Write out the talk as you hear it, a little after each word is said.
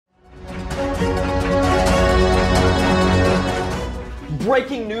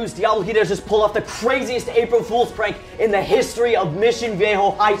breaking news, Diablo Heat has just pulled off the craziest April Fool's prank in the history of Mission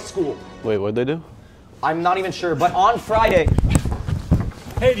Viejo High School. Wait, what'd they do? I'm not even sure, but on Friday...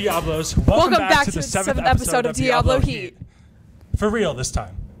 Hey Diablos, welcome back to the 7th episode of Diablo Heat. For real this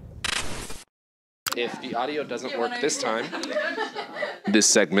time. If the audio doesn't work this time, this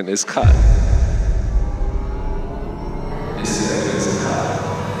segment is cut. This segment is cut.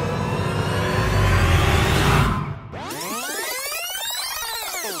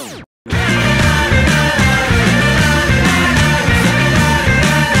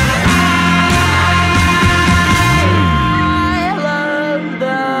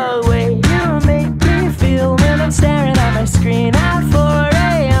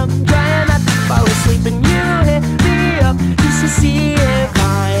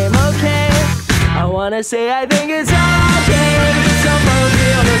 Say I think it's okay. Some folks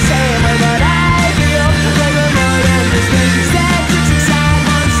feel the same way, but I feel like we're more than just things that took 6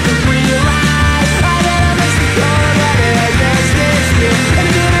 months to realize. I gotta miss the cold weather, I just miss you, and I'm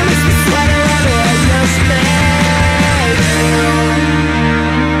gonna miss the sweater weather, I just miss you.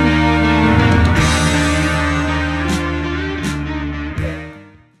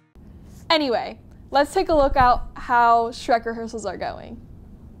 Anyway, let's take a look at how Shrek rehearsals are going.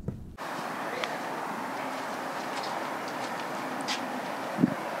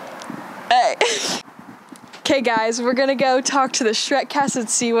 Hey. Okay guys, we're gonna go talk to the Shrek cast and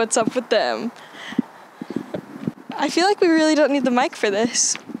see what's up with them. I feel like we really don't need the mic for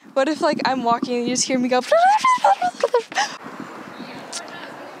this. What if like I'm walking and you just hear me go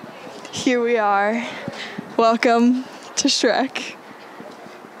Here we are. Welcome to Shrek.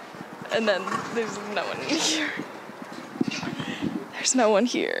 And then there's no one here. There's no one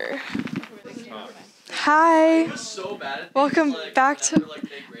here. Hi. Welcome back to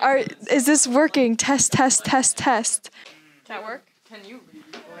is this working? Test. Can that work? Can you read?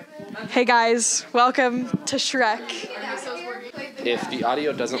 Hey guys, welcome to Shrek. If the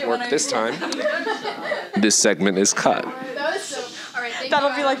audio doesn't work this time, this segment is cut.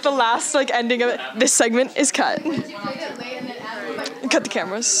 That'll be like the last like ending of it. This segment is cut. Cut the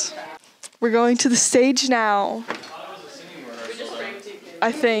cameras. We're going to the stage now.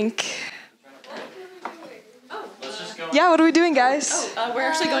 I think. Yeah, what are we doing, guys? We're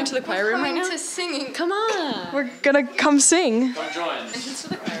actually going to the choir room right now. To singing. Come on. We're gonna come sing. Come join. Entrance to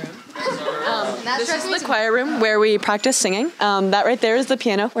the choir room. This is the choir room where we practice singing. That right there is the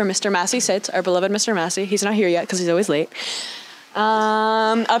piano where Mr. Massey sits, our beloved Mr. Massey. He's not here yet because he's always late.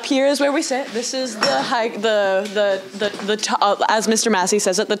 Up here is where we sit. This is the top, as Mr. Massey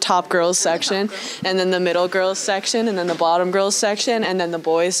says it, the top girls section, and then the middle girls section, and then the bottom girls section, and then the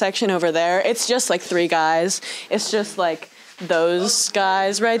boys section over there. It's just like 3 guys. It's just like those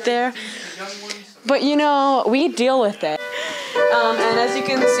guys right there. But you know, we deal with it. And as you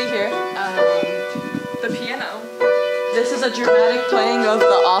can see here, the piano. This is a dramatic playing of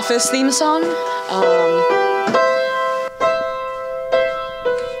the Office theme song.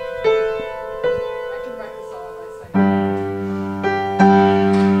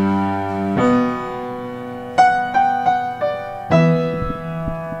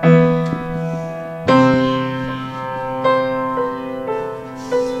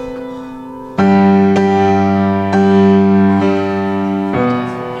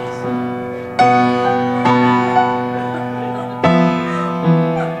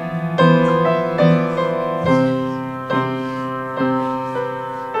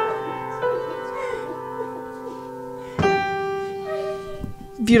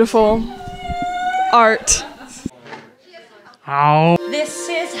 Beautiful art. Ow. This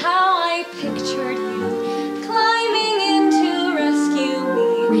is how I pictured you, climbing in to rescue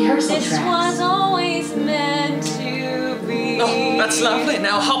me. Rehearsal this tracks. was always meant to be. Oh, that's lovely.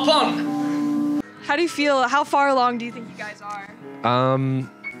 Now hop on. How do you feel? How far along do you think you guys are?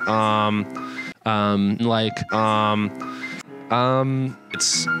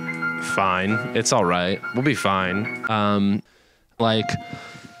 It's fine. It's all right. We'll be fine. I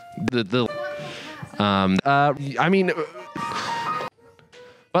mean,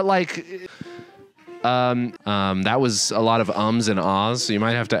 but like, that was a lot of ums and ahs, so you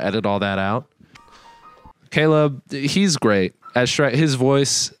might have to edit all that out. Caleb, he's great. As Shrek, his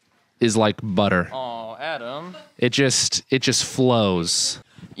voice is like butter. Oh, Adam. It just flows.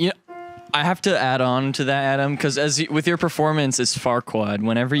 You know, I have to add on to that, Adam, because with your performance as Farquaad,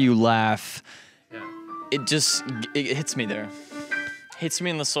 whenever you laugh, it hits me there. Hits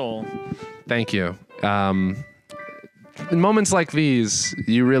me in the soul. Thank you. In moments like these,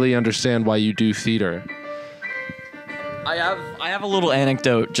 you really understand why you do theater. I have a little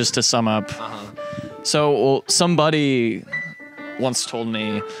anecdote just to sum up. So somebody once told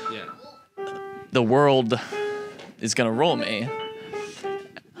me the world is gonna roll me.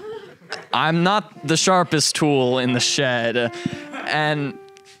 I'm not the sharpest tool in the shed, and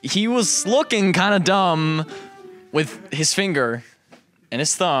he was looking kind of dumb with his finger and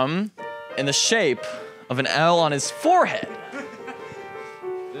his thumb in the shape of an L on his forehead.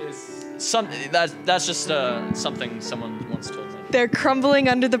 That's just something someone once told me. They're crumbling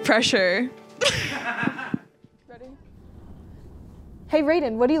under the pressure. Ready? Hey,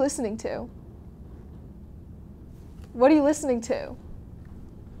 Raiden, what are you listening to? What are you listening to?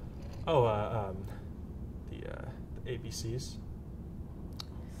 Oh, the ABCs.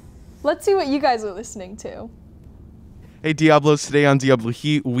 Let's see what you guys are listening to. Hey Diablos, today on Diablo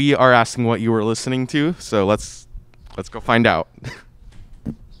Heat, we are asking what you were listening to, so let's go find out.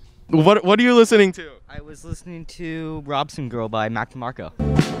 What are you listening to? I was listening to Robson Girl by Mac DeMarco.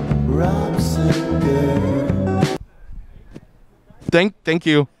 Robson Girl. Thank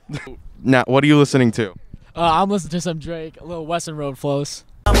you. Now, what are you listening to? I'm listening to some Drake, a little Western Road flows.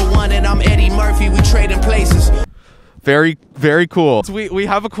 Number one and I'm Eddie Murphy, we trading places. Very, very cool. We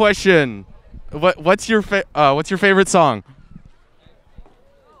have a question. What's your favorite song?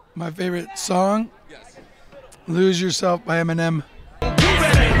 My favorite song? Yes. Lose Yourself by Eminem.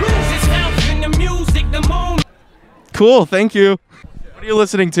 Cool, thank you. What are you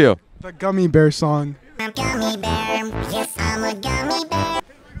listening to? The Gummy Bear song.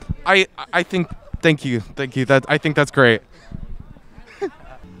 I think thank you. I think that's great.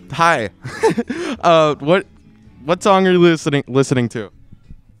 Hi. What song are you listening to?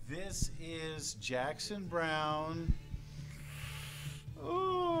 This is Jackson Brown.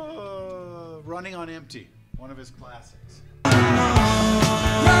 Running on Empty, one of his classics.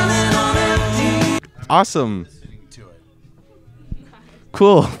 Awesome.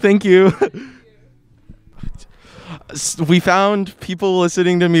 Cool, thank you. We found people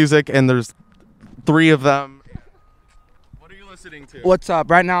listening to music, and there's 3 of them. What are you listening to? What's up?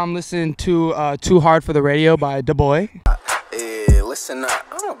 Right now I'm listening to Too Hard for the Radio by Da Boy. Hey, listen up.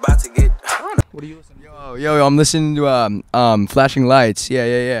 I'm about to get... What are you listening to? Yo, I'm listening to Flashing Lights.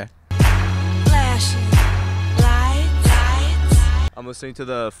 Yeah. Flashing lights. I'm listening to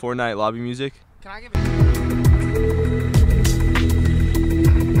the Fortnite lobby music. Can I give it?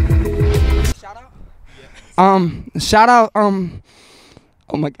 Shout out?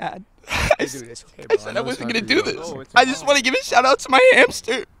 Oh my God. I said I wasn't gonna do this. I just want to give a shout out to my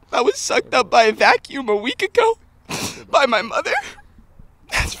hamster that was sucked up by a vacuum a week ago by my mother.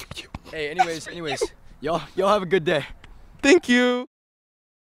 That's for you. Hey, anyways, y'all have a good day. Thank you.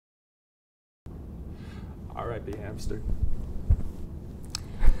 R.I.P. hamster.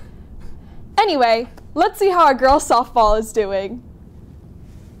 Anyway, let's see how our girls softball is doing.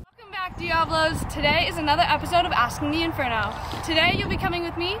 Welcome back, Diablos. Today is another episode of Asking the Inferno. Today you'll be coming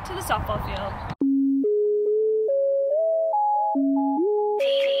with me to the softball field.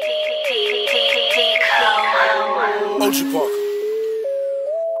 Ocean Park.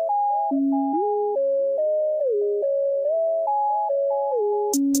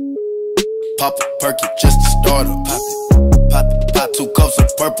 Pop a perky just to start up. Pop 2 cups of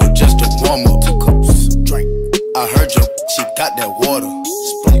purple just to warm up. 2 cups, drink. I heard you, she got that water.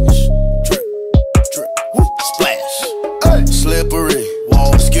 Splash, drip, drip, woo, splash. Hey. Slippery,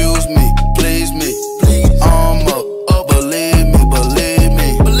 wall, excuse me, please me. Arm up, believe me.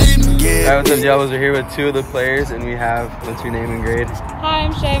 Hi, what's up, Diablos? We're here with 2 of the players, and we have, what's your name and grade? Hi,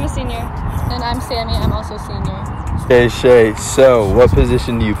 I'm Shay, I'm a senior. And I'm Sammy, I'm also a senior. Hey, Shay. So, what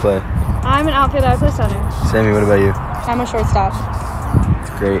position do you play? I'm an outfielder, I play center. Sammy, what about you? I'm a shortstop.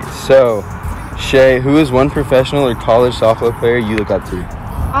 Great. So, Shay, who is one professional or college softball player you look up to?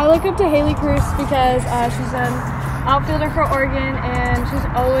 I look up to Haley Cruz because she's an outfielder for Oregon and she's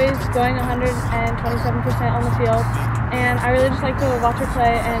always going 127% on the field. And I really just like to watch her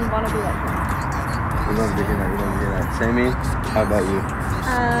play and want to be like her. We love to hear that. Sammy, how about you?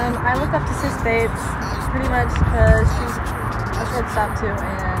 I look up to Sis Bates pretty much because she's a shortstop too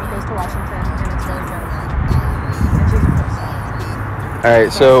and goes to Washington and it's really good. And she's a shortstop.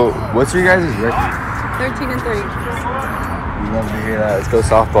 Alright, so what's your guys' record? 13 and 3. We love to hear that. Let's go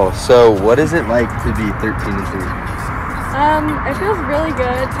softball. So what is it like to be 13 and 3? It feels really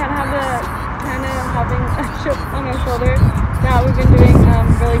good. Kind of having a chip on our shoulder. Now we've been doing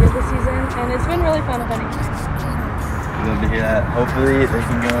really good this season and it's been really fun and funny. We love to hear that. Hopefully they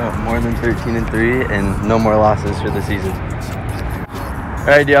can go more than 13 and 3 and no more losses for the season.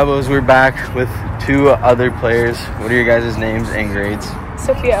 Alright, Diablos, we're back with 2 other players. What are your guys' names and grades?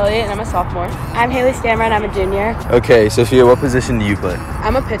 Sophia Elliott, and I'm a sophomore. I'm Haley Stammer, and I'm a junior. Okay, Sophia, what position do you play?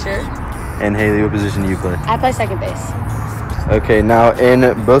 I'm a pitcher. And Haley, what position do you play? I play second base. Okay, now in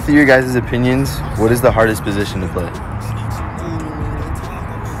both of your guys' opinions, what is the hardest position to play?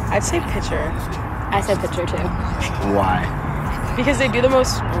 I'd say pitcher. I said pitcher too. Why? Because they do the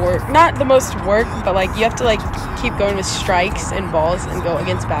most work. Not the most work, but like you have to like keep going with strikes and balls and go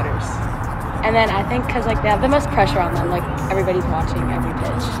against batters. And then I think because like they have the most pressure on them, like everybody's watching every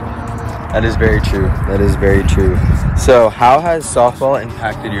pitch. That is very true. That is very true. So, how has softball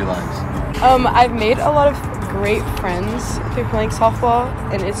impacted your lives? I've made a lot of great friends through playing softball,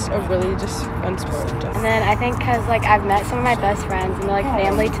 and it's a really just fun sport. And then I think because like I've met some of my best friends and they're like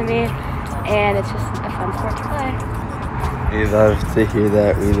family to me, and it's just a fun sport to play. We love to hear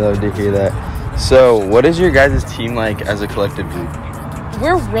that. We love to hear that. So, what is your guys' team like as a collective group?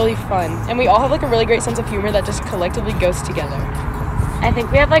 We're really fun, and we all have like a really great sense of humor that just collectively goes together. I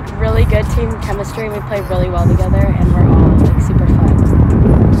think we have like really good team chemistry. We play really well together, and we're all like super fun.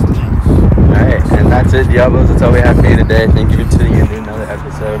 Alright, and that's it, Diablos. That's all we have for you today. Thank you for tuning in to another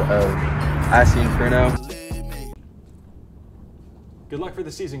episode of Ask the Inferno. Good luck for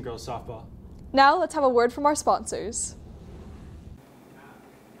the season, girls softball. Now let's have a word from our sponsors.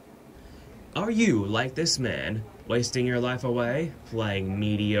 Are you, like this man, wasting your life away playing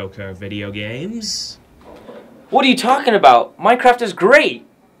mediocre video games? What are you talking about? Minecraft is great!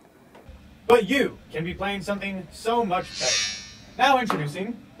 But you can be playing something so much better. Now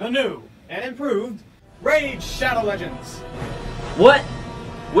introducing the new and improved Raid Shadow Legends. What?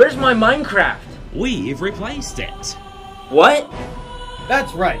 Where's my Minecraft? We've replaced it. What?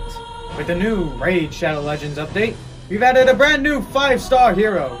 That's right. With the new Raid Shadow Legends update, we've added a brand new 5-star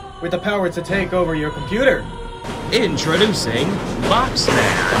hero with the power to take over your computer. Introducing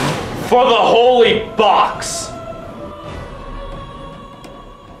Boxman. For the holy box!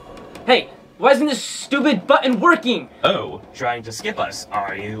 Hey, why isn't this stupid button working? Oh, trying to skip us,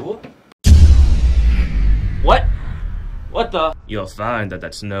 are you? What? What the? You'll find that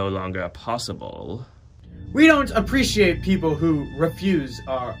that's no longer possible. We don't appreciate people who refuse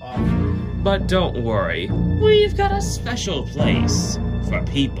our offer. But don't worry, we've got a special place for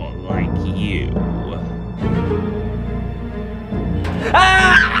people like you.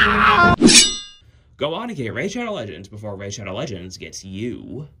 Ah! Go on and get Raid Shadow Legends before Raid Shadow Legends gets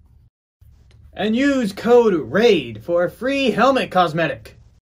you. And use code RAID for a free helmet cosmetic.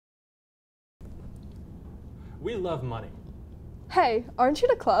 We love money. Hey, aren't you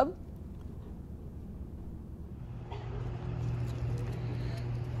in a club?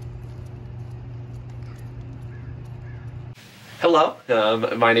 Hello,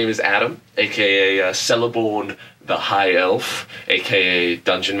 my name is Adam, aka Celeborn the High Elf, aka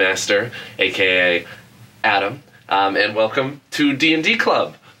Dungeon Master, aka Adam, and welcome to D&D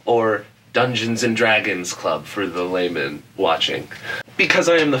Club, or Dungeons and Dragons Club for the layman watching. Because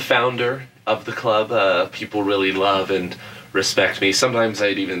I am the founder of the club, people really love and respect me. Sometimes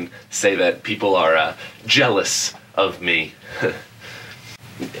I'd even say that people are jealous of me.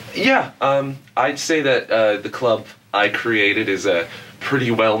 Yeah, I'd say that the club I created is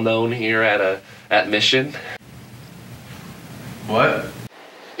pretty well known here at Mission. What?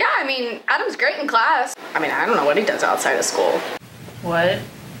 Yeah, I mean, Adam's great in class. I mean, I don't know what he does outside of school. What?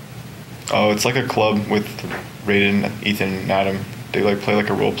 Oh, it's like a club with Raiden, Ethan, and Adam. They like play like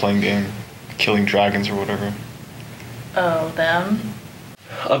a role-playing game, killing dragons or whatever. Oh, them?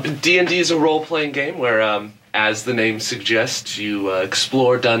 D&D is a role-playing game where, as the name suggests, you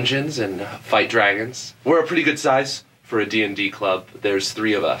explore dungeons and fight dragons. We're a pretty good size for a D&D club. There's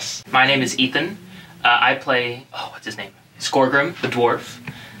 3 of us. My name is Ethan. I play, what's his name? Skorgrim, the dwarf.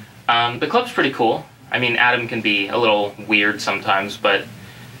 The club's pretty cool. I mean, Adam can be a little weird sometimes, but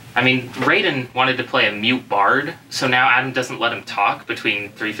I mean, Raiden wanted to play a mute bard, so now Adam doesn't let him talk between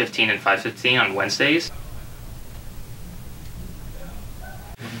 3:15 and 5:15 on Wednesdays.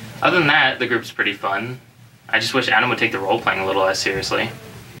 Other than that, the group's pretty fun. I just wish Adam would take the role-playing a little less seriously.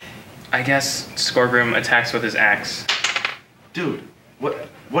 I guess Skorgrim attacks with his axe. Dude, what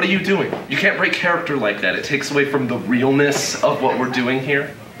are you doing? You can't break character like that. It takes away from the realness of what we're doing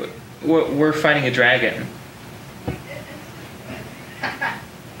here. We're fighting a dragon.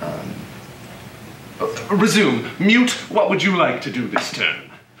 Resume. Mute, what would you like to do this turn?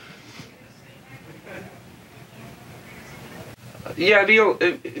 Yeah,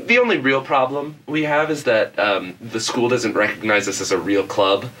 the only real problem we have is that the school doesn't recognize us as a real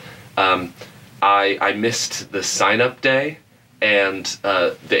club. I missed the sign-up day, and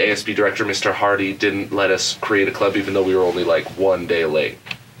the ASB director, Mr. Hardy, didn't let us create a club even though we were only like 1 day late.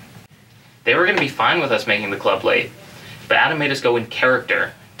 They were going to be fine with us making the club late, but Adam made us go in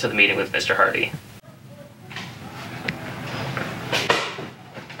character to the meeting with Mr. Hardy.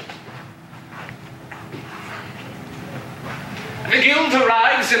 The guild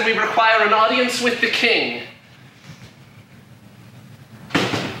arrives and we require an audience with the king.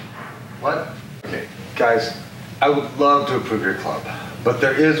 What? Okay, guys, I would love to approve your club, but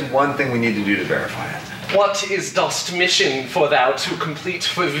there is one thing we need to do to verify it. What is dost mission for thou to complete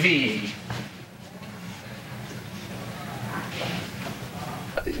for thee?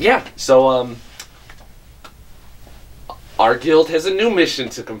 Yeah, so, our guild has a new mission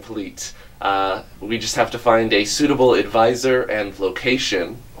to complete. We just have to find a suitable advisor and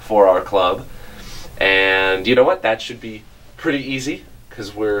location for our club. And you know what? That should be pretty easy,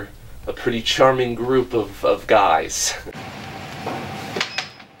 because we're a pretty charming group of guys.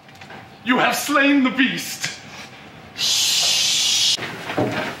 You have slain the beast! Shh!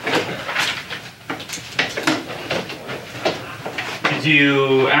 Did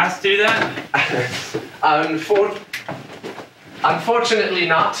you ask to do that? Unfortunately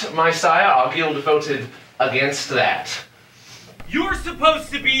not, my sire. Our guild voted against that. You're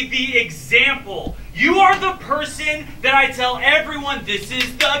supposed to be the example. You are the person that I tell everyone, this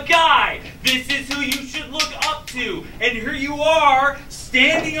is the guy. This is who you should look up to. And here you are,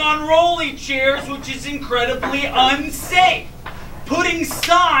 standing on rolly chairs, which is incredibly unsafe. Putting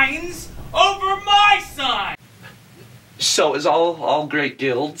signs over my sign. So, as all great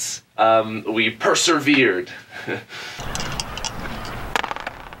guilds, we persevered.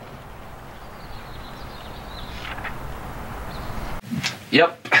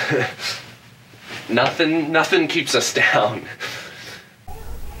 Yep. Nothing keeps us down.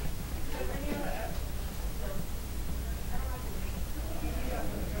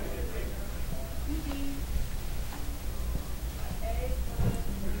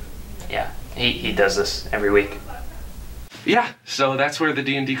 Yeah, he does this every week. Yeah, so that's where the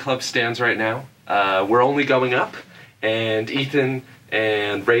D&D club stands right now. We're only going up, and Ethan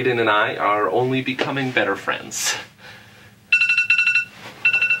and Raiden and I are only becoming better friends.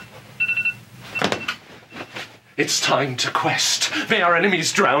 It's time to quest. May our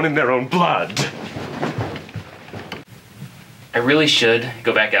enemies drown in their own blood. I really should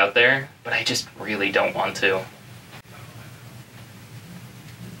go back out there, but I just really don't want to.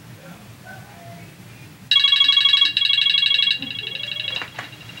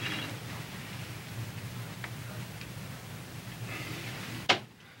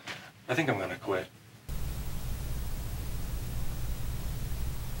 I think I'm gonna quit.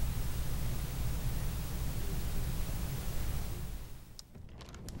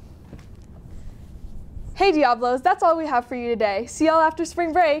 Hey Diablos, that's all we have for you today. See y'all after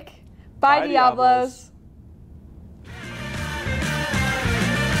spring break. Bye, Diablos.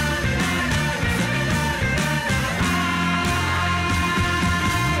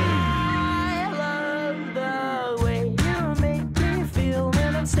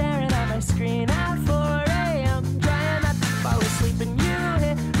 Staring at my screen at 4 a.m. Trying not to fall asleep and you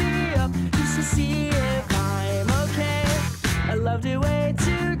hit me up just to see if I'm okay. I loved it when